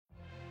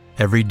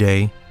Every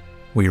day,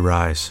 we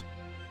rise,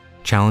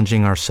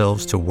 challenging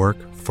ourselves to work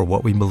for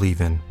what we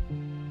believe in.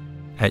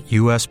 At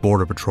U.S.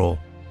 Border Patrol,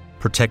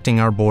 protecting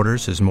our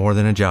borders is more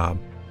than a job.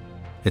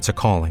 It's a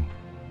calling.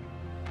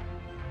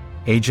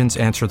 Agents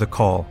answer the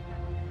call,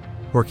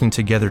 working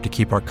together to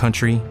keep our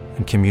country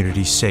and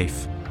communities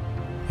safe.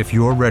 If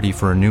you're ready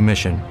for a new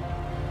mission,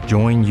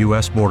 join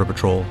U.S. Border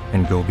Patrol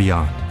and go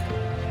beyond.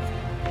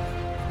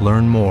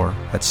 Learn more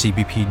at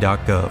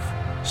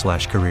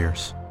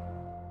cbp.gov/careers.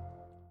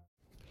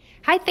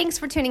 Hi, thanks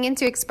for tuning in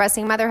to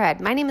Expressing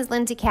Motherhood. My name is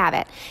Lindsay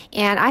Cabot,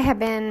 and I have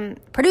been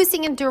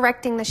producing and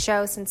directing the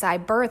show since I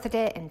birthed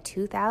it in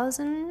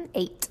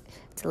 2008.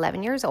 It's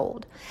 11 years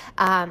old.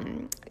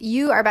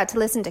 You are about to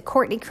listen to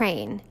Courtney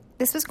Crane.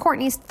 This was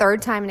Courtney's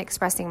third time in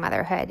Expressing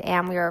Motherhood,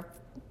 and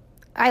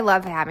I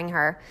love having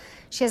her.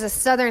 She has a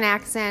southern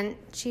accent.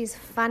 She's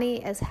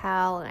funny as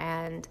hell,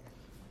 and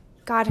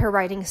God, her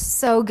writing is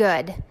so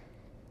good.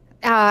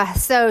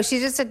 So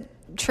she's just a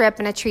trip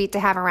and a treat to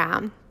have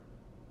around.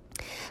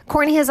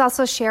 Courtney has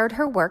also shared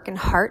her work in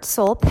Heart,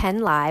 Soul, Pen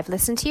Live,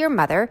 Listen to Your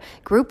Mother,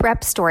 Group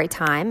Rep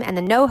Storytime, and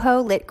the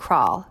NoHo Lit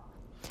Crawl.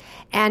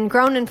 And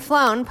Grown and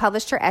Flown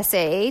published her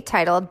essay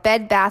titled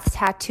Bed, Bath,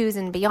 Tattoos,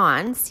 and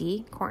Beyond.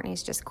 See,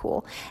 Courtney's just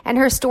cool. And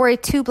her story,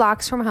 2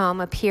 Blocks from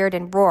Home, appeared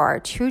in Roar,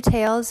 True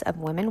Tales of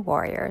Women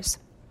Warriors.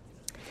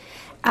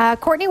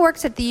 Courtney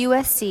works at the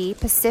USC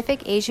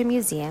Pacific Asia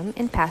Museum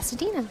in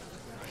Pasadena.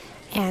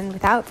 And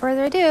without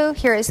further ado,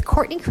 here is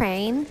Courtney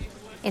Crane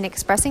in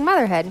Expressing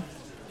Motherhood.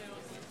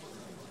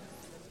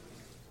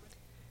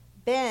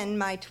 Ben,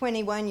 my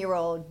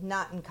 21-year-old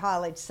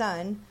not-in-college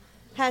son,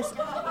 has...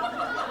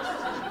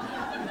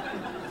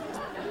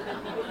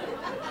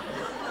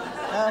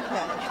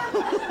 Okay.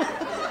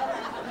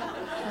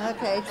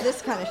 Okay, it's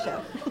this kind of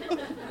show.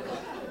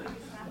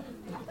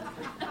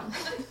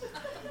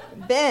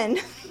 Ben,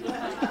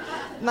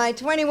 my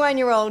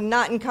 21-year-old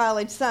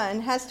not-in-college son,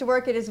 has to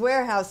work at his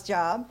warehouse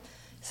job,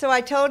 so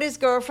I told his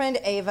girlfriend,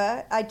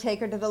 Ava, I'd take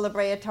her to the La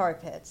Brea Tar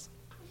Pits.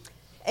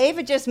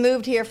 Ava just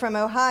moved here from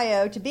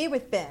Ohio to be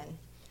with Ben.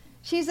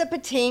 She's a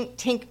petite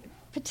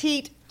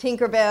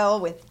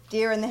Tinkerbell with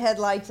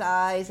deer-in-the-headlights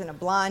eyes and a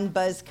blonde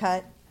buzz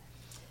cut.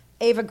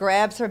 Ava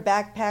grabs her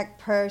backpack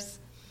purse,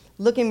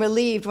 looking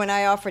relieved when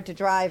I offered to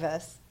drive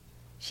us.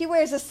 She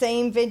wears the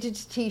same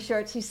vintage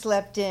T-shirt she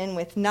slept in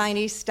with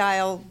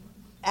 90s-style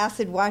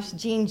acid-wash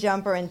jean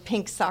jumper and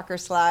pink soccer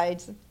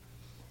slides.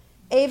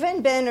 Ava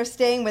and Ben are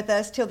staying with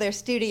us till their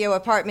studio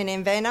apartment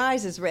in Van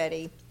Nuys is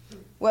ready.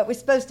 What was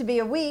supposed to be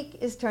a week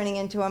is turning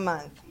into a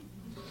month.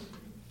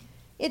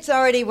 It's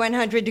already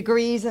 100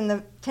 degrees in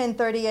the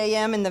 10:30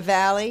 a.m. in the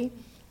valley.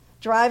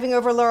 Driving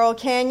over Laurel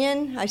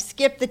Canyon, I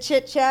skip the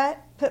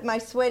chit-chat, put my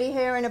sweaty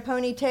hair in a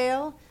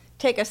ponytail,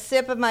 take a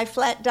sip of my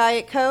flat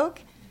Diet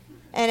Coke,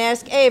 and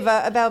ask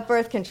Ava about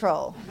birth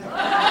control.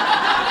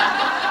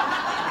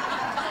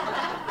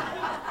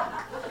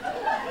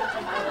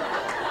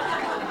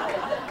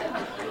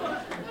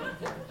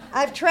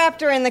 I've trapped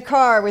her in the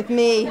car with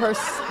me, her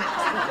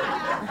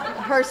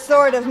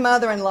sort of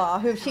mother-in-law,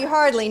 whom she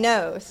hardly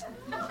knows.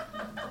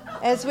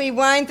 As we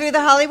wind through the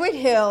Hollywood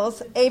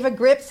Hills, Ava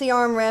grips the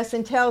armrest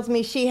and tells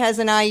me she has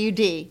an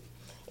IUD.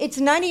 It's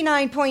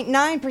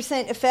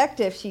 99.9%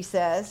 effective, she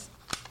says.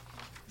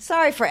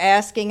 Sorry for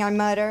asking, I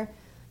mutter,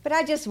 but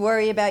I just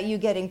worry about you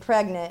getting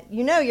pregnant.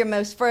 You know you're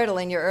most fertile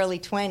in your early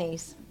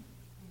 20s.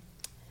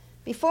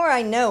 Before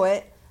I know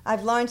it,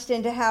 I've launched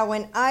into how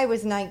when I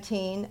was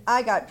 19,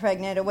 I got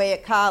pregnant away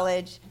at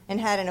college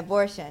and had an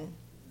abortion.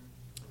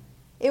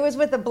 It was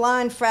with a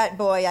blonde frat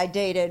boy I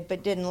dated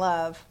but didn't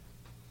love.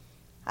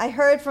 I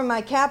heard from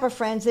my Kappa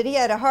friends that he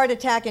had a heart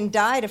attack and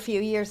died a few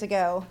years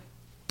ago.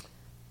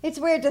 It's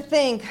weird to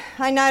think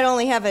I not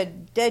only have a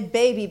dead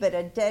baby, but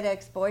a dead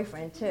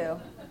ex-boyfriend, too.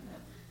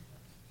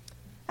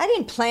 I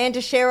didn't plan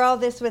to share all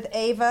this with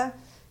Ava.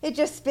 It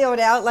just spilled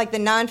out like the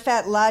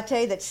non-fat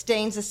latte that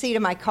stains the seat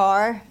of my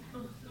car.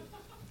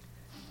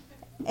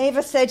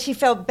 Ava said she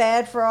felt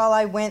bad for all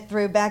I went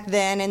through back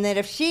then, and that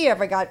if she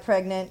ever got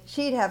pregnant,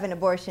 she'd have an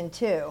abortion,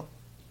 too.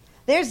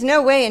 There's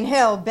no way in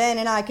hell Ben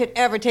and I could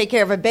ever take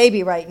care of a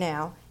baby right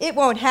now. It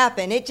won't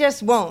happen. It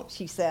just won't,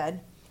 she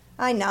said.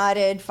 I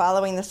nodded,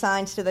 following the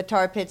signs to the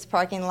Tar Pits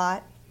parking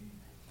lot.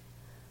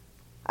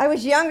 I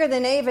was younger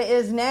than Ava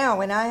is now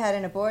when I had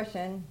an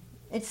abortion.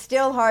 It's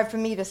still hard for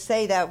me to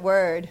say that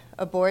word,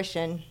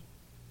 abortion.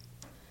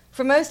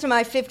 For most of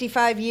my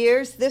 55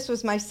 years, this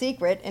was my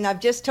secret, and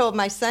I've just told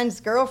my son's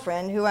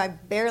girlfriend, who I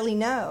barely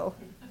know.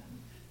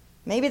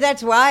 Maybe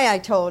that's why I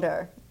told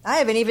her. I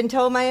haven't even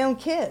told my own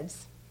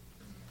kids.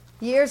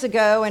 Years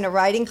ago, in a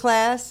writing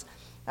class,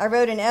 I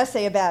wrote an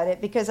essay about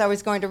it because I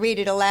was going to read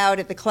it aloud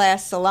at the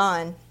class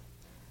salon.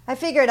 I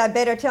figured I'd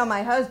better tell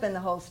my husband the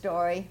whole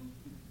story.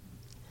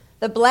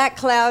 The black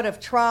cloud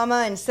of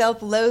trauma and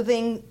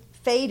self-loathing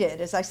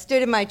faded as I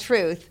stood in my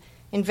truth,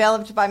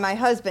 enveloped by my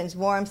husband's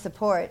warm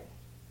support.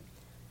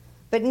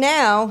 But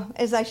now,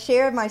 as I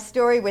shared my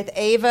story with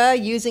Ava,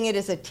 using it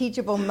as a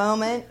teachable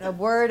moment, a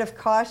word of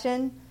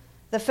caution,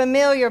 the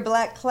familiar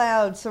black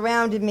cloud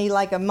surrounded me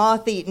like a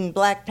moth-eaten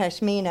black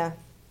pashmina.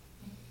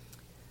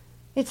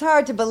 It's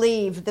hard to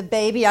believe the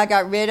baby I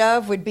got rid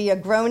of would be a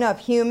grown-up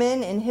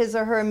human in his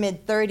or her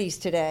mid-30s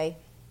today.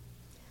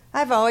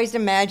 I've always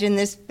imagined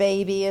this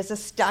baby as a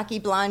stocky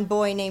blonde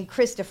boy named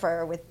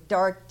Christopher with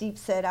dark,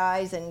 deep-set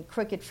eyes and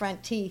crooked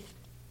front teeth.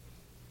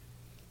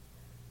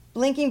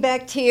 Blinking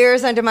back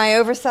tears under my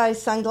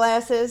oversized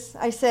sunglasses,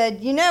 I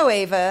said, "You know,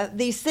 Ava,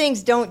 these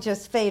things don't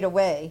just fade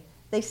away.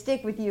 They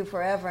stick with you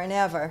forever and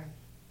ever."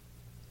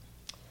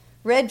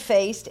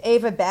 Red-faced,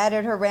 Ava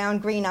batted her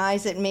round green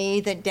eyes at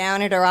me, then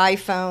down at her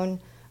iPhone,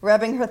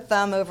 rubbing her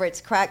thumb over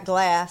its cracked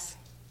glass.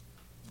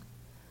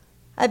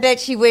 I bet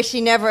she wished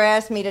she never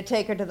asked me to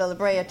take her to the La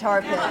Brea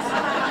Tar Pits.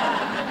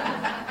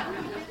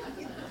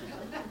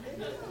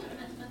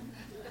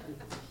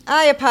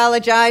 I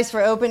apologized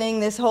for opening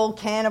this whole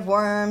can of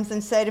worms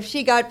and said if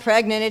she got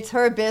pregnant, it's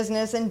her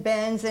business and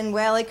Ben's, and,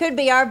 well, it could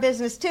be our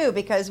business too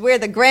because we're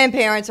the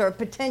grandparents or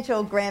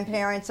potential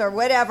grandparents or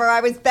whatever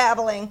I was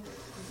babbling.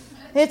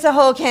 It's a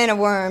whole can of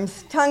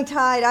worms.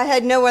 Tongue-tied, I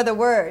had no other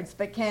words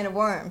but can of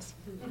worms.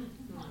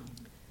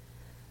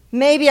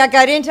 Maybe I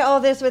got into all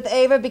this with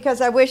Ava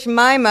because I wish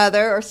my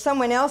mother or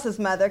someone else's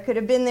mother could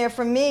have been there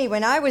for me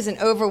when I was an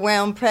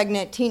overwhelmed,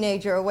 pregnant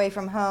teenager away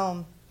from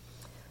home.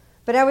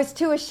 But I was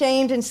too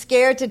ashamed and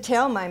scared to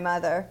tell my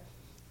mother.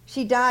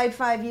 She died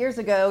 5 years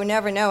ago,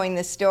 never knowing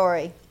this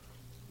story.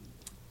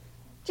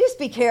 "Just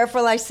be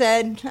careful," I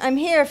said. "I'm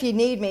here if you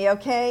need me,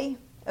 okay?"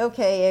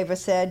 "Okay," Ava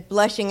said,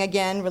 blushing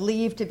again,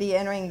 relieved to be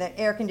entering the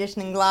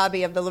air-conditioning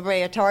lobby of the La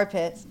Brea Tar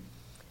Pits.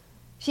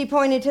 She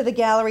pointed to the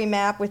gallery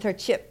map with her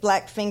chipped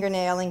black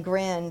fingernail and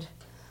grinned.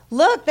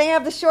 "Look, they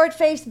have the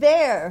short-faced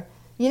bear.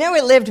 You know,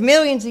 it lived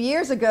millions of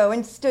years ago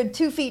and stood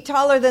 2 feet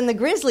taller than the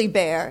grizzly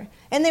bear.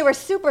 And they were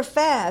super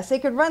fast. They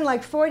could run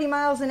like 40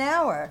 miles an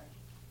hour."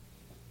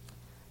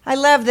 I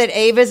love that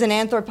Ava's an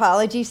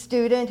anthropology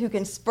student who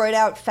can spurt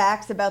out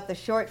facts about the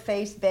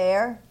short-faced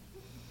bear.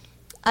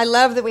 I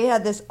love that we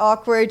had this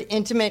awkward,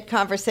 intimate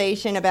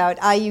conversation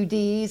about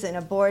IUDs and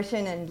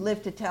abortion and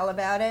lived to tell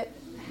about it.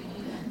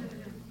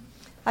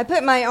 I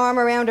put my arm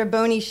around her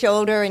bony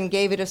shoulder and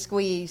gave it a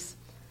squeeze.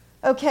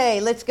 "Okay,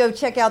 let's go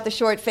check out the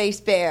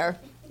short-faced bear."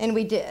 And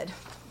we did.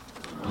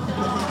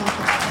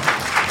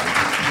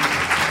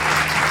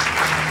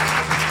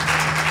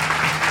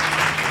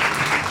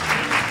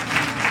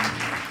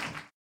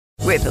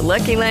 With the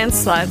Lucky Land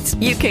Slots,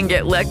 you can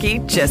get lucky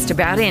just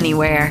about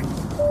anywhere.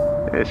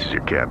 This is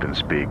your captain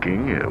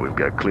speaking. We've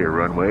got clear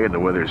runway and the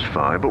weather's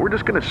fine, but we're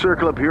just going to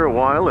circle up here a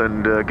while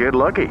and get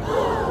lucky.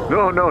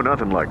 No,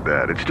 nothing like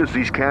that. It's just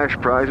these cash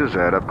prizes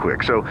add up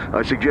quick. So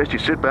I suggest you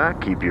sit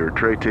back, keep your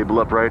tray table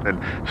upright, and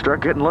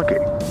start getting lucky.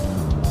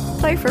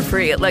 Play for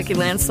free at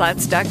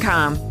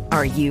LuckyLandSlots.com.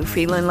 Are you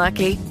feeling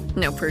lucky?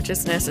 No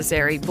purchase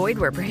necessary. Void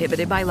where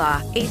prohibited by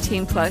law.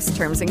 18+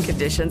 terms and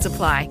conditions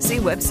apply. See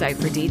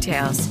website for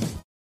details.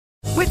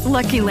 With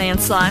Lucky Land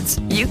Slots,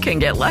 you can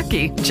get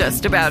lucky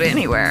just about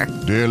anywhere.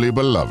 Dearly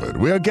beloved,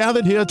 we are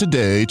gathered here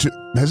today to...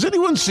 Has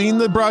anyone seen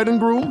the bride and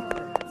groom?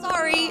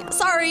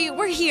 Sorry,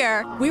 we're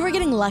here. We were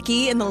getting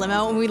lucky in the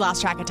limo and we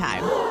lost track of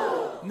time.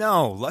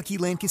 No, Lucky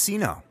Land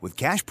Casino, with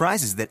cash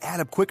prizes that add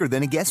up quicker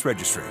than a guest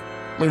registry.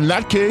 In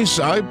that case,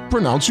 I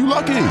pronounce you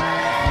lucky.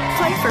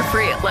 Play for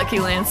free at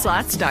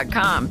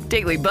LuckyLandSlots.com.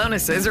 Daily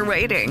bonuses are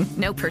waiting.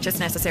 No purchase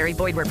necessary.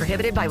 Void where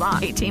prohibited by law.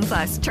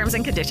 18+. Terms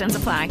and conditions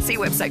apply. See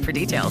website for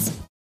details.